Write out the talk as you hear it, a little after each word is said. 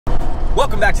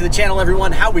Welcome back to the channel,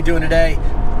 everyone. How we doing today?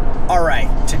 All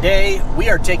right, today we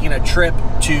are taking a trip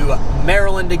to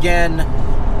Maryland again,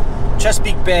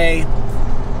 Chesapeake Bay,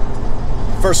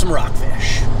 for some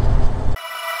rockfish.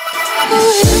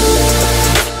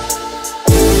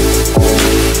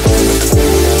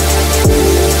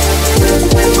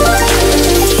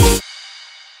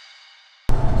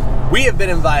 We have been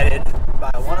invited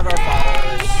by one of our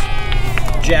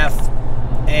followers, Jeff,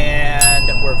 and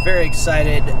we're very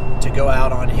excited to go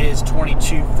out on his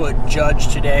 22-foot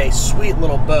Judge today. Sweet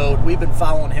little boat. We've been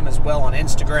following him as well on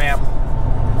Instagram,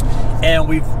 and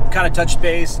we've kind of touched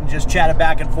base and just chatted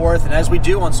back and forth. And as we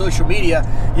do on social media,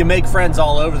 you make friends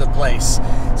all over the place.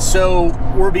 So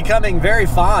we're becoming very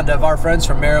fond of our friends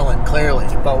from Maryland, clearly.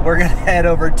 But we're going to head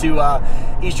over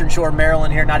to Eastern Shore,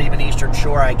 Maryland here. Not even Eastern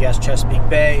Shore, I guess, Chesapeake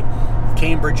Bay,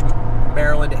 Cambridge,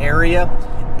 Maryland area,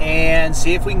 and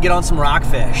see if we can get on some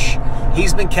rockfish.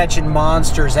 He's been catching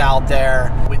monsters out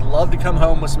there. We'd love to come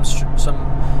home with some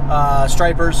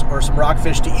stripers or some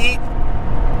rockfish to eat,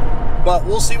 but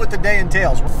we'll see what the day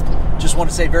entails. Just want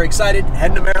to say, very excited,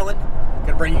 heading to Maryland.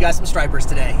 Gonna bring you guys some stripers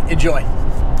today. Enjoy.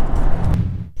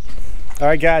 All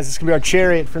right, guys, this is gonna be our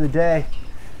chariot for the day.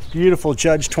 Beautiful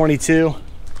Judge 22.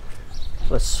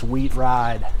 What a sweet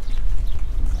ride.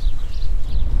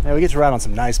 Man, we get to ride on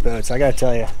some nice boats, I gotta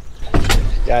tell you.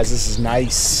 Guys, this is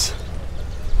nice.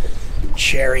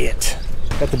 Chariot.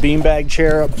 Got the beanbag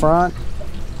chair up front.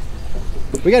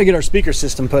 We gotta get our speaker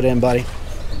system put in, buddy.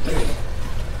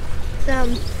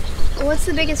 What's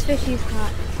the biggest fish you've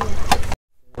caught?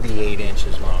 48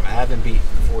 inches long. I haven't beat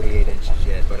 48 inches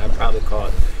yet, but I've probably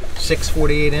caught 6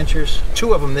 48 inches.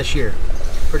 2 of them this year.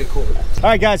 Pretty cool. All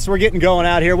right, guys, so we're getting going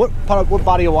out here. What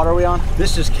body of water are we on?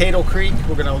 This is Cadle Creek.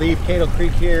 We're gonna leave Cadle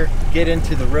Creek here, get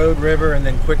into the Road River, and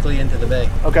then quickly into the bay.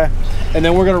 Okay, and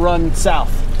then we're gonna run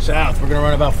south. South, we're gonna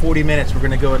run about 40 minutes. We're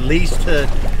gonna go at least to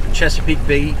Chesapeake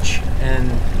Beach and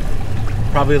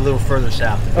probably a little further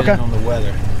south, depending on the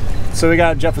weather. So we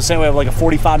got, Jeff was saying we have like a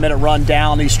 45-minute run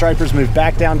down. These stripers move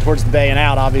back down towards the bay and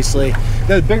out, obviously.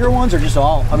 The bigger ones are just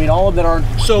all of them aren't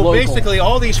So local. Basically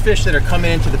all these fish that are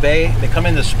coming into the bay, they come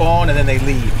in to spawn and then they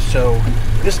leave. So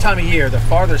this time of year, the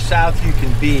farther south you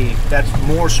can be, that's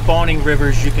more spawning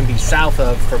rivers you can be south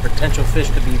of for potential fish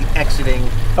to be exiting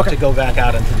to go back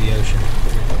out into the ocean.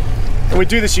 And we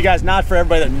do this, you guys, not for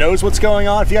everybody that knows what's going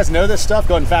on. If you guys know this stuff,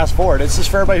 go ahead and fast forward. It's just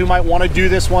for everybody who might want to do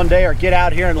this one day or get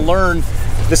out here and learn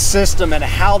the system and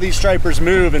how these stripers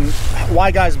move and why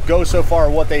guys go so far,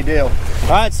 what they do. All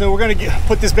right, so we're gonna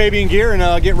put this baby in gear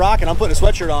and get rocking. I'm putting a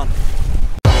sweatshirt on.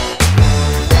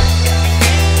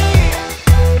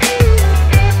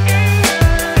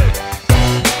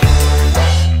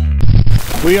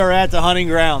 We are at the hunting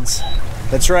grounds.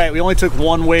 That's right, we only took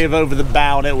one wave over the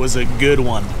bow and it was a good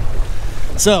one.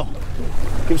 So,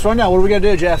 keep us running down. What are we gonna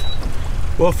do, Jeff?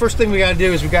 Well, first thing we gotta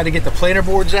do is we gotta get the planer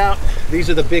boards out. These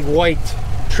are the big white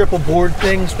triple board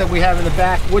things that we have in the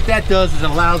back. What that does is it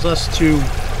allows us to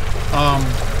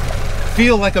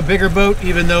feel like a bigger boat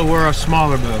even though we're a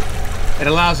smaller boat. It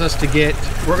allows us to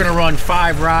we're gonna run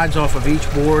 5 rods off of each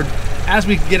board. As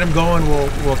we get them going,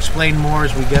 we'll explain more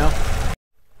as we go.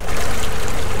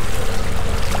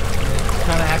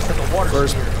 Kind of acts like a water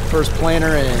skier. First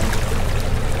planer in.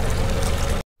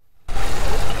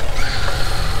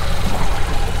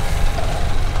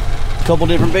 Couple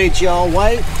different baits, y'all.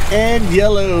 White and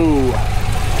yellow.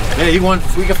 Yeah,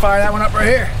 we can fire that one up right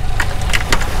here.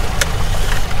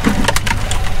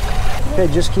 Okay,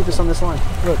 just keep us on this line.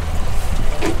 Look.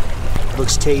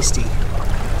 Looks tasty.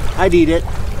 I'd eat it.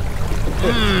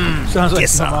 Sounds like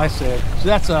something I said. So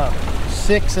that's a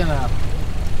 6 and a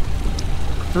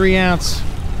 3-ounce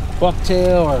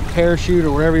bucktail or parachute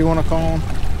or whatever you want to call them.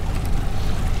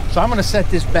 So I'm going to set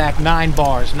this back 9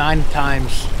 bars. 9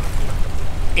 times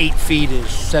 8 feet is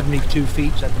 72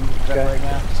 feet. Is that right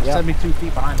now? So 72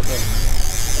 feet behind the boat.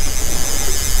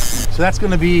 So that's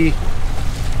going to be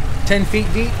 10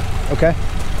 feet deep. Okay.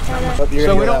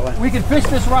 So we can fish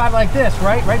this rod like this,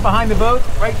 right? Right behind the boat,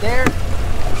 right there.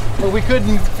 But we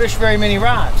couldn't fish very many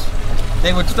rods.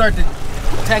 They would start to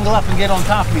tangle up and get on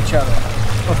top of each other.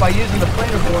 But by using the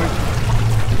planer board,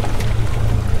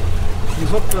 you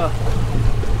hook the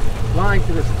line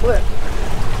to this clip.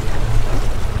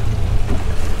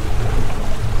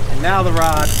 And now the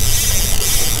rod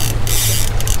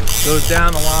goes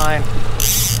down the line.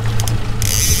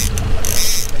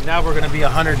 And now we're going to be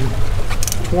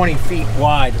 120 feet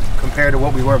wide compared to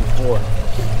what we were before.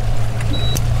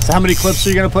 So how many clips are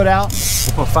you going to put out?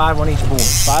 We'll put 5 on each board.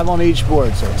 5 on each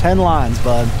board, so 10 lines,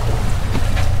 bud.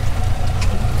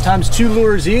 Times 2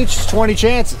 lures each, 20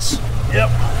 chances. Yep,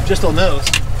 just on those.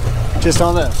 Just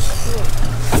on those.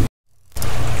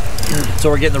 So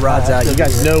we're getting the rods out. You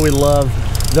guys know we love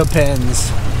the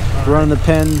pens. We're running the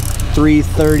Pen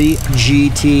 330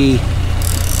 GT.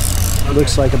 It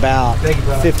looks like about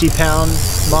 50-pound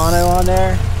mono on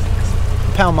there.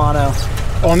 Pound mono.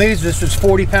 On these, this is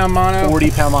 40-pound mono.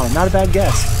 40-pound mono. Not a bad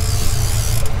guess.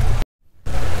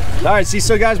 All right, see,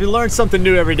 so guys, we learn something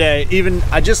new every day. Even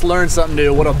I just learned something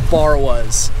new, what a bar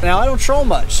was. Now, I don't troll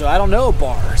much, so I don't know a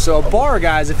bar. So a bar,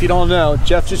 guys, if you don't know,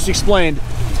 Jeff just explained,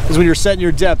 is when you're setting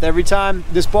your depth. Every time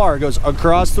this bar goes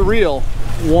across the reel,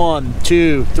 1,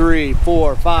 2, 3,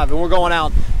 4, 5, and we're going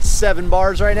out 7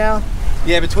 bars right now?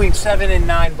 Yeah, between 7 and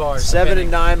 9 bars. 7 and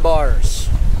 9 bars.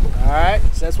 All right,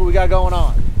 so that's what we got going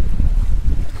on.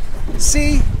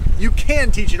 See, you can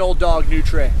teach an old dog new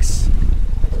tricks.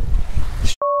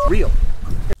 It's real.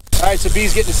 All right, so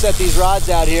B's getting to set these rods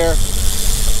out here.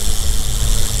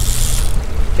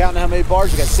 Counting how many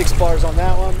bars. We got 6 bars on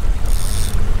that one.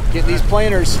 Getting these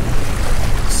planers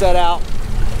set out.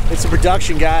 It's a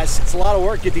production, guys. It's a lot of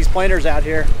work to get these planers out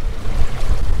here.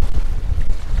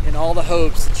 In all the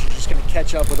hopes that you're just gonna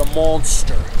catch up with a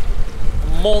monster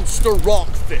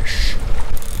rockfish.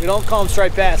 We don't call them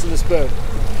striped bass in this boat.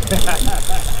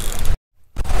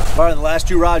 All right, the last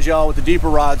 2 rods, y'all, with the deeper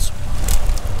rods.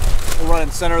 We're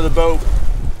running center of the boat.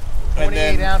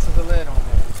 28 ounces of lead on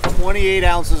there. 28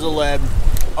 ounces of lead,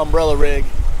 umbrella rig.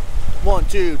 1,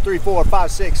 2, 3, 4,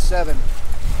 5, 6, 7.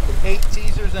 8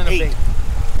 teasers and a bait.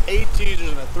 8 teasers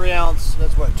and a 3 ounce.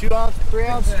 That's what, 2 ounce, 3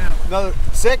 ounce? 6 ounce. Another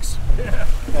 6? Yeah.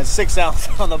 That's 6 ounce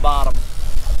on the bottom.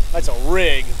 That's a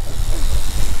rig.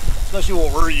 Especially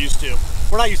what we're used to.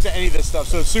 We're not used to any of this stuff,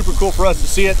 so it's super cool for us to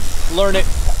see it, learn it.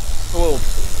 Oh,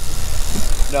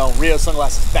 no, Rio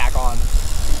sunglasses back on.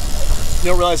 You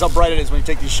don't realize how bright it is when you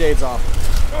take these shades off.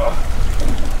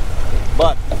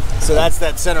 But, so that's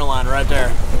that center line right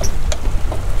there.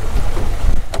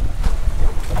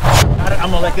 I'm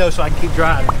gonna let go so I can keep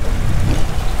driving.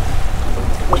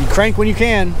 You crank when you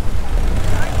can.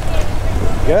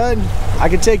 Good. I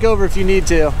can take over if you need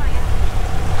to.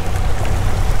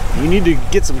 You need to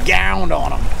get some gound on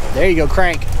them. There you go,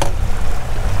 crank.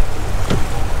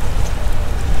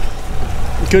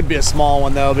 It could be a small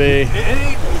one though, B.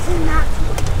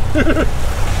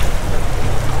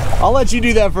 I'll let you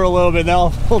do that for a little bit,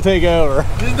 then we'll take over.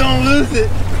 Just don't lose it.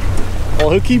 Well,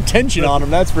 he'll keep tension on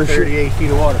them, that's for sure. 38 feet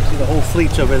of water. See, the whole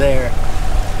fleet's over there.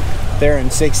 They're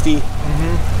in 60.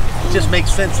 Mm-hmm. It just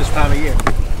makes sense this time of year.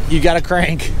 You got to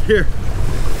crank. Here.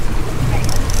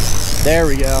 There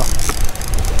we go.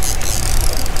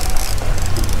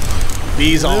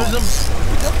 B's on. Lose them?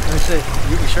 Let me see.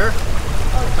 You sure?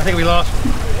 I think we lost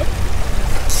him.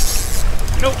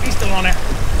 Nope, he's still on there.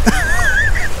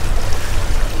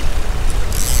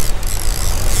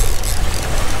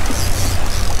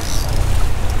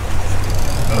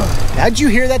 How'd you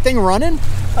hear that thing running?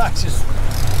 I just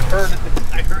heard it.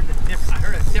 I heard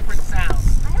a different sound.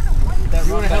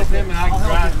 You want to help him and I can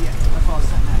drive? Yeah, that's all I was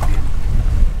saying that, man.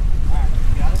 All right,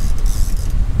 you got it?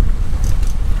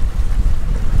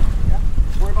 Yeah,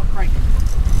 just worry about cranking.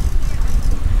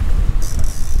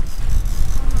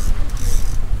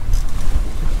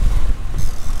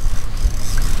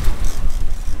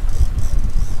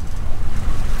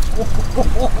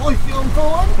 Oh, you feel him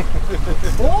pulling?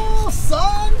 Oh,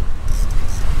 son!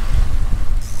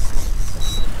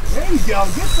 There you go,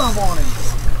 get some on him.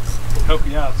 Help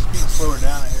you out. Speed slower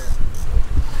down here.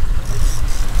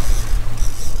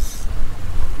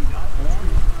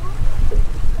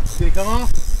 Did he come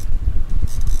off?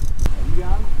 Yeah, you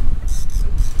got him?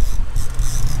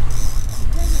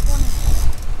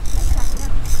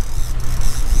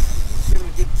 Give him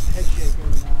a good head shake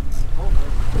every now and then. Hold it.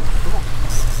 Come on.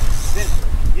 Spin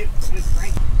it. Just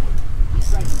crank it. Keep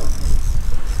cranking.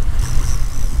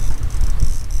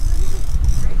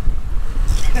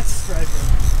 That's a striper.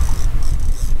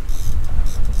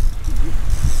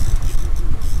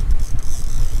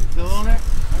 Still on there? I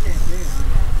can't see it.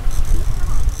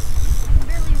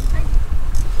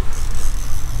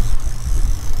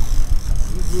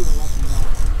 He's moving left and right.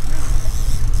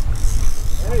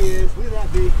 There he is. Look at that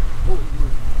bee. Oh,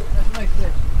 That's a nice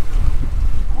fish.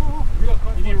 oh.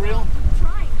 You need a reel?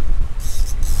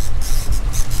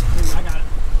 I got it.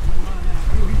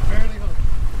 Ooh, he's barely hooked.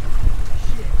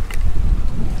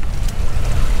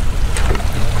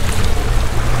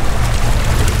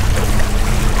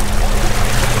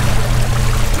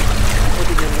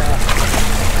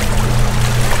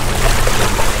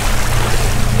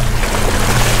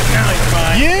 Now he's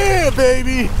fine. Yeah,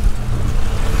 baby.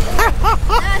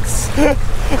 That's a good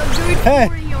Hey.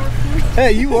 40 or 40.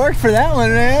 Hey, you worked for that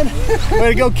one, man. Way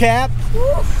to go, Cap.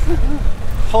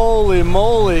 Holy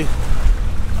moly.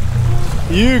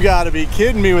 You gotta be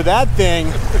kidding me with that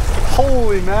thing.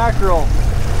 Holy mackerel.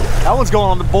 That one's going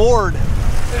on the board.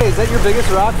 Hey, is that your biggest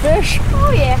rockfish?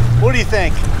 Oh yeah. What do you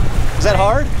think? Is that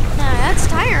hard? Nah, that's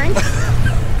tiring.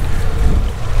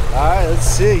 All right, let's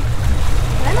see. I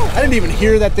didn't even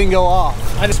hear that thing go off.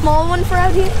 Small one for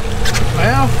out here?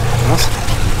 Well,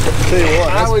 Tell you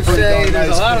what, I would say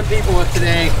there's a lot of people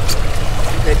today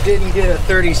that didn't get a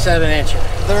 37 incher.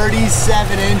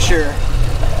 37 incher.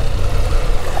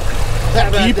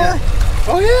 That keeper?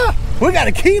 Oh yeah. We got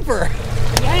a keeper.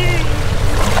 Yeah.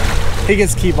 He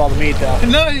gets to keep all the meat though.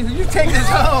 No, you take this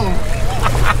home.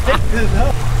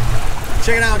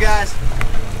 Check it out, guys.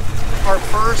 Our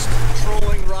first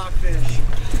trolling rockfish.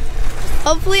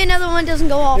 Hopefully another one doesn't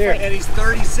go off. Here. Right. And he's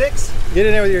 36. Get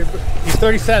in there with your. He's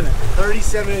 37.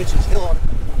 37 inches. Hill on it.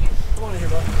 Come on in here,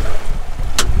 bud.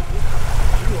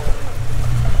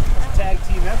 Tag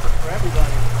team effort for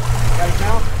everybody. Got his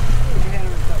mouth? Put your hand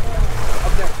over his mouth.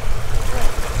 Up there.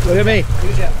 Look at me.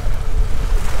 Look at Jeff.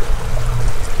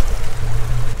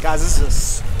 Guys, this is a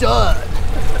stud.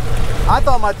 I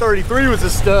thought my 33 was a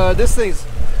stud. This thing's,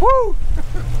 woo,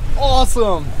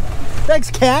 awesome. Thanks,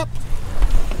 Cap.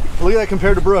 Look at that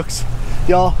compared to Brooks.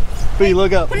 Y'all, B,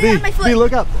 look up. Put it on my foot. B,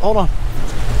 look up. Hold on.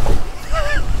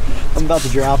 I'm about to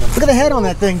drop him. Look at the head on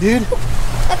that thing, dude.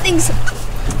 That thing's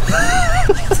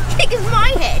as big as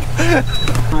my head.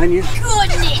 Behind you.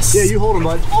 Goodness. Yeah, you hold him,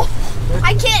 bud. Oh,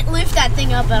 I can't lift that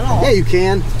thing up at all. Yeah, you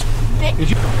can.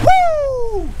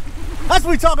 Woo! That's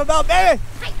what we talking about, baby.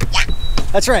 Yeah.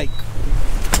 That's right.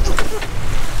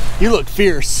 You look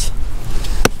fierce.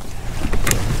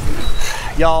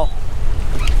 Y'all,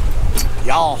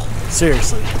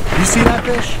 seriously. You see that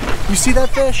fish? You see that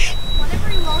fish?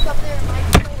 Whenever you walk up there, it might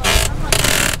feel like, I'm like,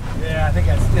 Yeah, I think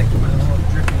I stick with a little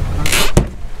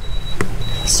dripping.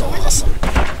 So awesome.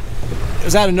 It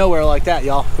was out of nowhere like that,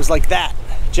 y'all. It was like that.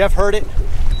 Jeff heard it.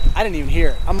 I didn't even hear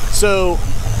it. So,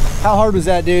 how hard was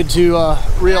that, dude, to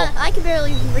reel? I could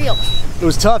barely even reel. It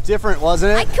was tough, different,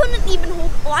 wasn't I it? couldn't even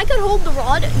hold, well, I could hold the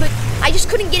rod, but I just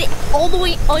couldn't get it all the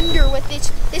way under with this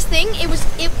thing.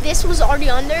 This was already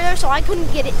under there, so I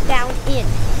couldn't get it down in.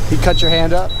 You cut your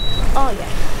hand up? Oh yeah.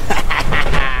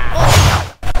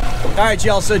 All right,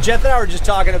 y'all, so Jeff and I were just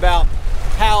talking about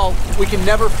how we can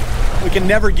never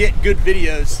get good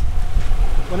videos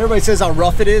when everybody says how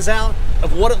rough it is out,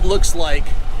 of what it looks like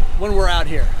when we're out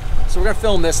here. So we're gonna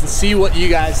film this and see what you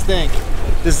guys think.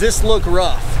 Does this look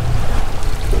rough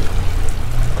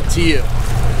to you?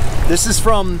 This is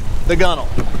from the gunnel.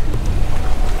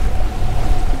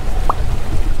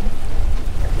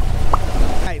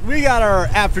 All right, we got our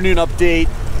afternoon update.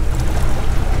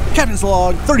 Captain's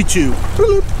log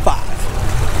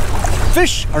 32.5.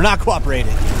 Fish are not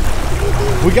cooperating.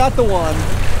 We got the one,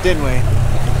 didn't we?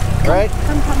 Right?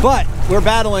 But we're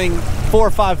battling 4 or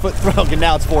 5 foot throat, and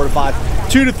now it's 4 to 5.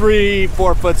 2 to 3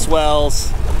 4 foot swells,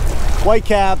 white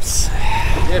caps.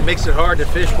 Yeah, it makes it hard to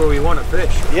fish where we want to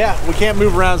fish. Yeah, we can't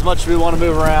move around as much as we want to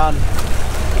move around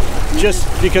just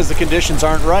because the conditions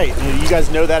aren't right. You guys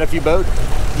know that if you boat,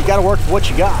 you got to work with what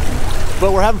you got.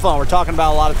 But we're having fun. We're talking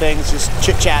about a lot of things, just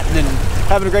chit-chatting and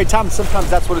having a great time. And sometimes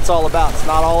that's what it's all about. It's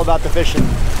not all about the fishing,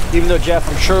 even though Jeff,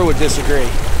 I'm sure, would disagree.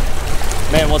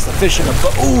 Man, wants the fish in the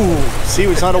boat. Ooh, see,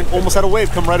 we almost had a wave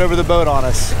come right over the boat on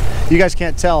us. You guys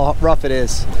can't tell how rough it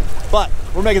is. But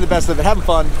we're making the best of it, having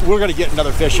fun. We're gonna get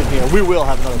another fish in here. We will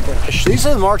have another fish. These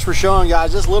are the marks we're showing,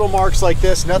 guys. Just little marks like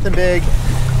this, nothing big,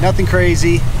 nothing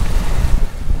crazy.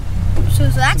 So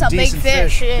that's a big Decent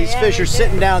fish. Yeah, These fish are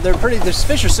sitting down. These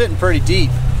fish are sitting pretty deep.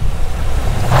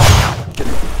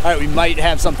 All right, we might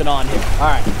have something on here. All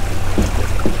right.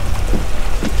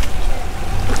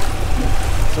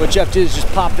 So what Jeff did is just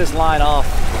pop this line off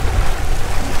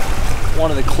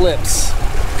one of the clips.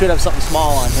 Could have something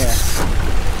small on here.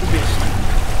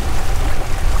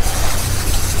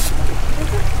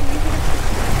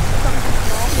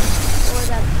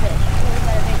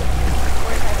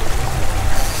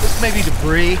 This may be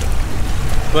debris,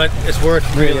 but it's worth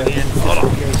reeling in. Hold on.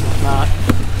 In case it's not.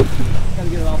 Gotta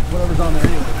get it off whatever's on there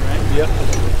anyway, right? Yep.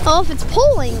 Oh, if it's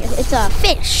pulling, it's a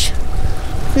fish.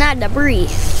 It's not debris.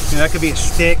 Yeah, that could be a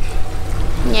stick.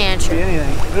 Yeah, Could be true.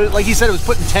 anything. Like he said, it was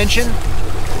putting tension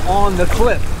on the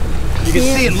clip. You can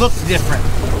see it looks different.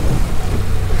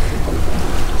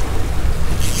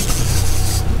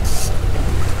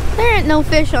 There ain't no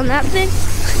fish on that thing.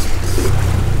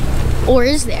 Or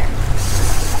is there?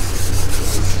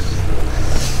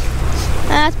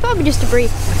 It's probably just debris.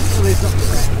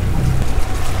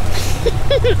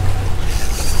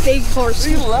 Big horseshoe. What are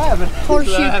you laughing?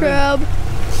 Horseshoe crab.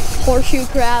 Horseshoe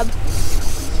crab.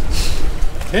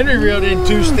 Henry reeled in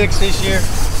 2 sticks this year.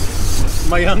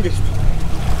 My youngest.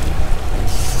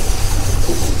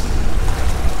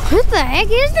 What the heck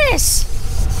is this?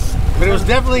 But it was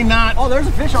definitely not. Oh, there's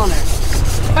a fish on there.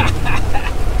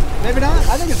 Maybe not.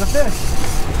 I think it's a fish.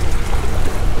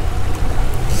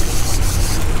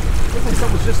 Looks like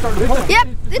something's just starting to pull. Yep,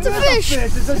 it's a fish.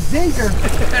 It's a zinker.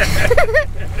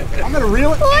 I'm gonna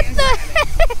reel it. What the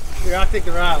heck? Here, I'll take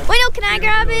the rod. Wait, no, can I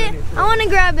grab it? I want to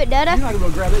grab it, Dada. You're not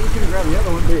gonna grab it. You can grab the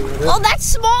other one too. Oh, that's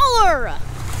smaller.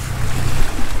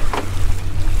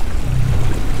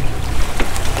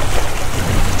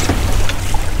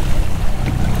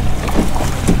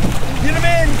 Get him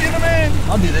in, get him in.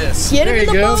 I'll do this. Get him There in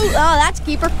the you go. boat. Oh, that's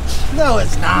keeper. No,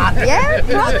 it's not. Yeah,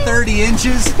 probably. 30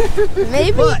 inches.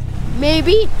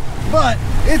 Maybe. But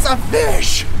it's a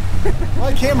fish.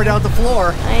 My camera down at the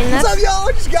floor. What's up, y'all?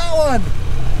 I just got one.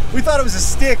 We thought it was a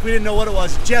stick. We didn't know what it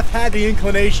was. Jeff had the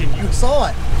inclination. You saw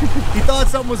it. He thought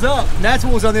something was up. And that's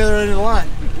what was on the other end of the line.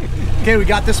 Okay, we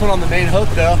got this one on the main hook,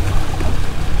 though.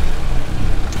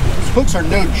 These hooks are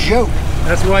no joke.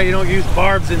 That's why you don't use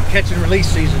barbs in catch and release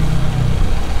season.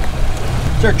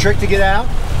 Is there a trick to get out?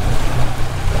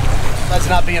 That's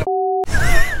not being a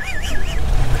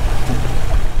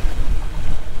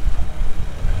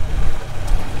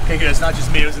Okay, good. It's not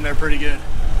just me. It was in there pretty good.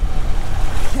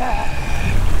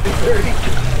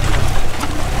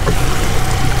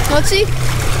 Let's see.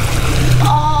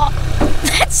 Oh,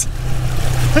 that's...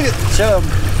 Look at show him.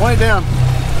 Point it down.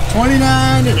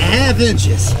 29.5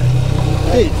 inches.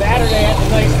 Hey, Saturday at the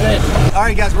nice fish. all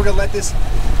right, guys, we're gonna let this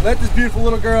beautiful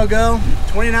little girl go.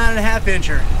 29.5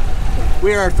 incher.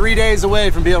 We are 3 days away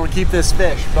from being able to keep this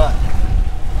fish, but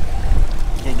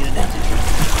can't get it down.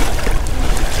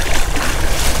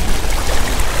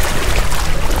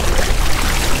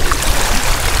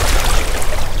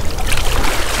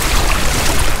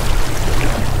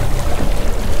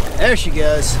 There she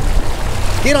goes.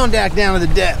 Get on back down to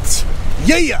the depths.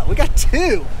 Yeah, we got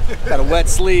two. Got a wet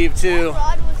sleeve too.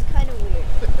 That rod was kind of weird.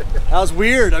 That was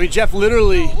weird. I mean, Jeff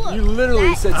literally, look, you literally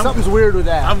that- said something's weird with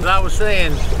that. I was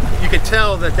saying, you could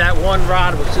tell that one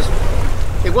rod was just,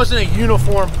 it wasn't a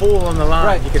uniform pull on the line.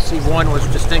 Right. You could see one was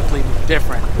distinctly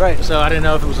different. Right. So I didn't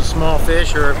know if it was a small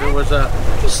fish or if it was a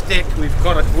stick. We've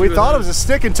caught a few We of thought it those. was a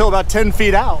stick until about 10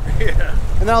 feet out. Yeah.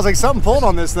 And then I was like, something pulled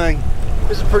on this thing.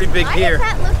 This is a pretty big Why gear. does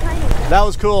that look kind of weird? That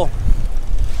was cool.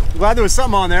 I'm glad there was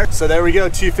something on there. So there we go,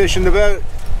 two fish in the boat.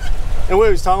 And what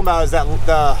he was talking about is that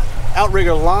the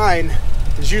outrigger line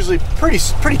is usually pretty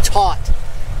taut.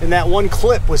 And that one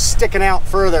clip was sticking out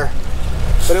further,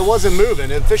 but it wasn't moving.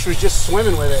 The fish was just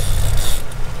swimming with it.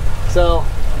 So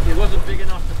It wasn't big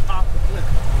enough to pop the clip.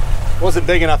 it wasn't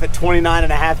big enough at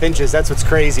 29.5 inches. That's what's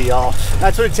crazy, y'all.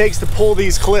 That's what it takes to pull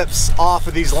these clips off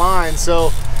of these lines.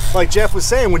 So like Jeff was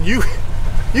saying, when you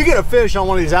get a fish on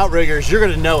one of these outriggers, you're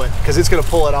gonna know it because it's gonna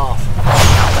pull it off.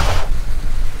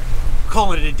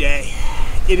 Calling it a day.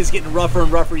 It is getting rougher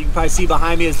and rougher. You can probably see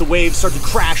behind me as the waves start to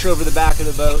crash over the back of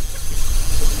the boat.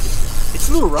 It's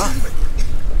a little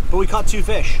rough, but we caught two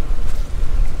fish.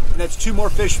 And that's two more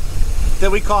fish that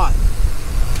we caught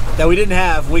that we didn't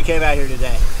have when we came out here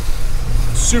today.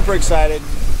 Super excited.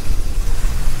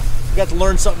 We got to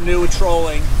learn something new with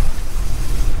trolling.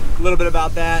 A little bit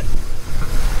about that.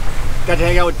 Got to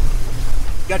hang out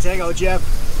with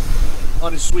Jeff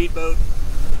on his sweet boat.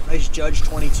 Nice Judge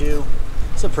 22.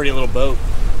 It's a pretty little boat.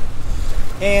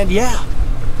 And yeah,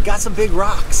 got some big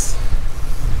rocks.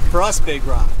 For us, big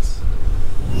rocks.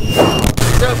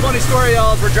 So funny story,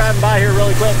 y'all, as we're driving by here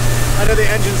really quick. I know the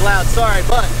engine's loud, sorry,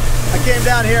 but I came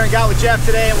down here and got with Jeff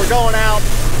today and we're going out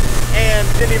and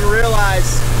didn't even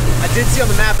realize, I did see on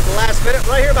the map at the last minute,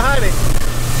 right here behind me.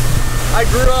 I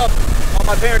grew up on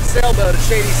my parents' sailboat at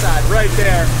Shady Side, right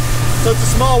there. So it's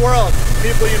a small world.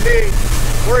 People you meet,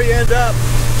 where you end up,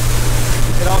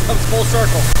 it all comes full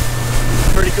circle.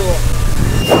 Pretty cool.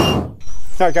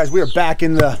 All right, guys, we are back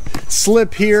in the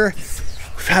slip here.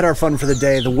 We've had our fun for the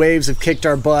day. The waves have kicked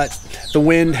our butt. The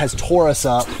wind has tore us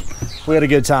up. We had a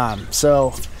good time.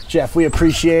 So, Jeff, we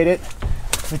appreciate it.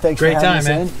 Thanks Great for having time, us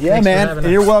man. in. Yeah, Thanks for man. having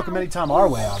And you're us. welcome anytime our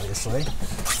way, obviously.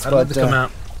 I'd love to come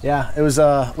out. Yeah, it was.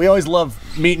 We always love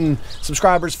meeting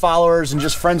subscribers, followers, and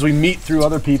just friends we meet through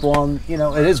other people on. You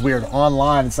know, it is weird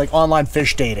online. It's like online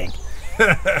fish dating,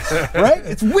 right?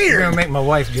 It's You're weird. gonna make my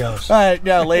wife jealous. All right,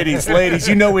 yeah, ladies,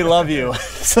 you know we love you.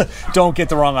 So don't get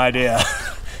the wrong idea.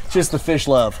 Just the fish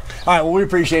love. All right, well, we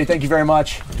appreciate it. Thank you very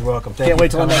much. You're welcome. Thank Can't you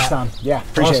wait till for the coming next out. time. Yeah,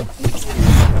 appreciate Awesome.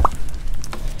 it.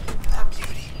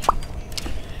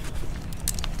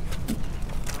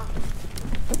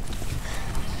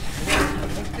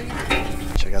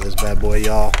 Check out this bad boy,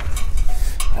 y'all.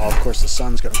 Oh, of course the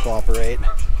sun's gonna cooperate.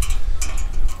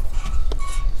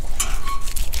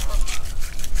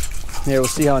 Yeah, we'll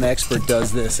see how an expert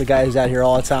does this. A guy who's out here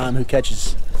all the time, who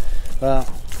catches Well,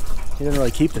 he doesn't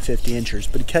really keep the 50 inchers,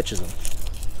 but he catches them.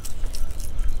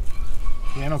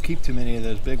 Yeah, I don't keep too many of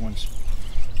those big ones.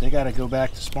 They got to go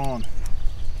back to spawn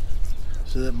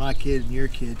so that my kid and your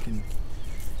kid can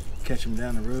catch them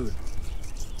down the road.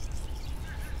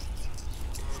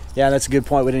 Yeah, that's a good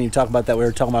point. We didn't even talk about that. We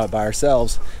were talking about it by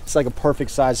ourselves. It's like a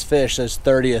perfect size fish. Those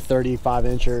 30 to 35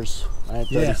 inchers, right?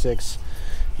 36,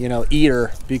 you know,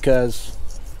 eater, because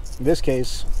in this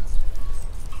case,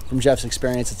 from Jeff's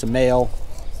experience, it's a male.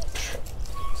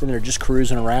 It's in there just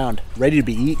cruising around, ready to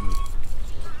be eaten.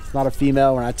 It's not a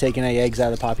female. We're not taking any eggs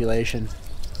out of the population.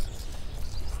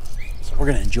 So we're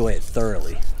going to enjoy it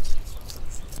thoroughly.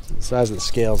 The size of the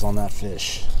scales on that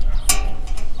fish.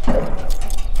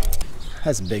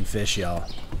 That's a big fish, y'all.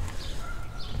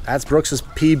 That's Brooks's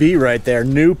PB right there.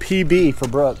 New PB for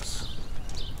Brooks.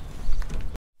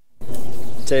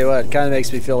 Tell you what, it kind of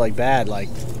makes me feel like bad. Like,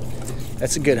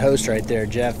 that's a good host right there,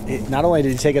 Jeff. Not only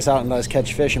did he take us out and let us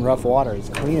catch fish in rough water, he's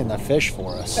cleaning the fish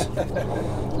for us.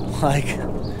 Like,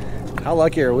 how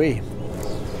lucky are we?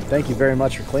 Thank you very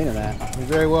much for cleaning that. You're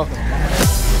very welcome.